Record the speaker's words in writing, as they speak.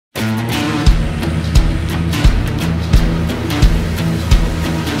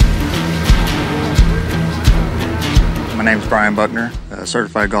name's Brian Buckner,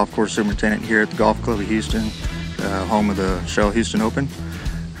 certified golf course superintendent here at the Golf Club of Houston, home of the Shell Houston Open.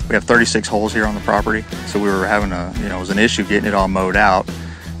 We have 36 holes here on the property, so we were having it was an issue getting it all mowed out.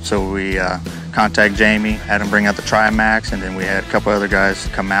 So we contacted Jamie, had him bring out the Trimax, and then we had a couple other guys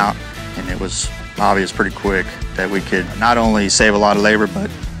come out, and it was obvious pretty quick that we could not only save a lot of labor, but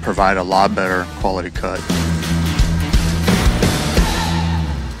provide a lot better quality cut.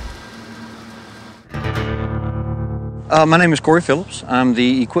 My name is Corey Phillips. I'm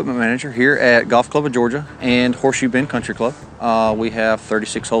the equipment manager here at Golf Club of Georgia and Horseshoe Bend Country Club. We have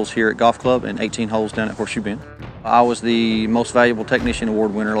 36 holes here at Golf Club and 18 holes down at Horseshoe Bend. I was the Most Valuable Technician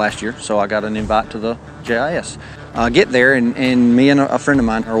Award winner last year, so I got an invite to the JIS. Get there, and me and a friend of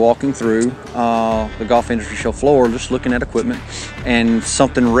mine are walking through the golf industry show floor, just looking at equipment, and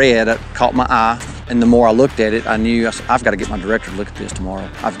something red caught my eye. And the more I looked at it, I knew I've got to get my director to look at this tomorrow.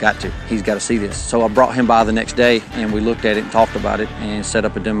 I've got to. He's got to see this. So I brought him by the next day, and we looked at it and talked about it and set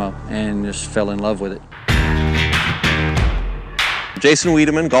up a demo and just fell in love with it. Jason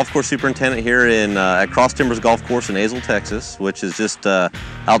Wiedemann, golf course superintendent here at Cross Timbers Golf Course in Azle, Texas, which is just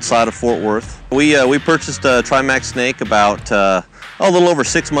outside of Fort Worth. We purchased a Trimax Snake about a little over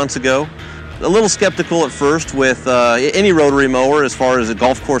 6 months ago. A little skeptical at first with any rotary mower as far as a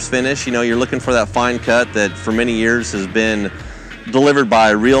golf course finish. You know, you're looking for that fine cut that for many years has been delivered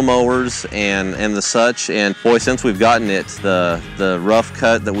by reel mowers and the such. And boy, since we've gotten it, the rough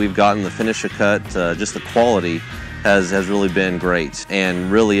cut that we've gotten, the finisher cut, just the quality has really been great.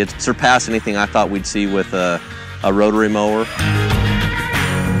 And really, it surpassed anything I thought we'd see with a rotary mower.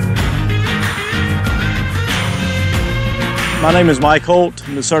 My name is Mike Holt.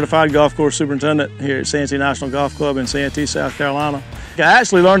 I'm the certified golf course superintendent here at Santee National Golf Club in Santee, South Carolina. I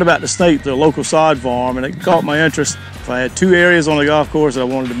actually learned about the snake through a local sod farm, and it caught my interest. If I had 2 areas on the golf course that I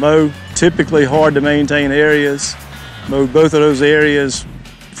wanted to mow, typically hard to maintain areas, mowed both of those areas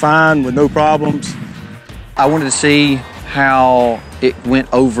fine with no problems. I wanted to see how it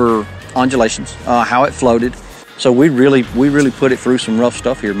went over undulations, how it floated. So we really put it through some rough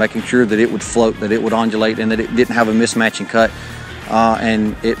stuff here, making sure that it would float, that it would undulate, and that it didn't have a mismatching cut,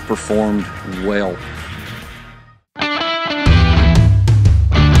 and it performed well.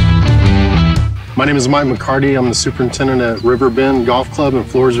 My name is Mike McCarty. I'm the superintendent at River Bend Golf Club in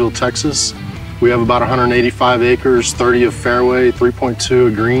Floresville, Texas. We have about 185 acres, 30 of fairway, 3.2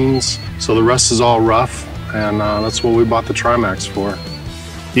 of greens. So the rest is all rough, and that's what we bought the Trimax for.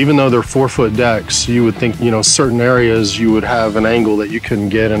 Even though they're 4-foot decks, you would think, certain areas you would have an angle that you couldn't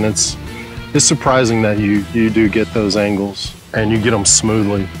get, and it's surprising that you do get those angles and you get them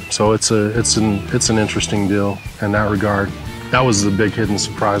smoothly. So it's an interesting deal in that regard. That was the big hidden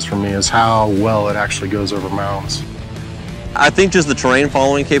surprise for me, is how well it actually goes over mounds. I think just the terrain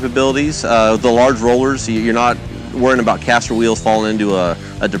following capabilities, the large rollers, you're not worrying about caster wheels falling into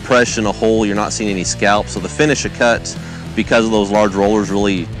a depression, a hole, you're not seeing any scalps. So the finish of cuts, because of those large rollers,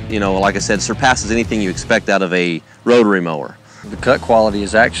 really, like I said, surpasses anything you expect out of a rotary mower. The cut quality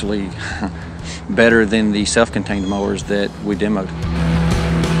is actually better than the self-contained mowers that we demoed.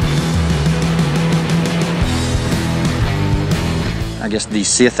 I guess the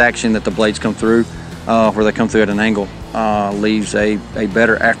scythe action that the blades come through, where they come through at an angle, leaves a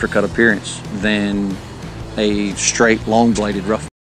better aftercut appearance than a straight, long-bladed rough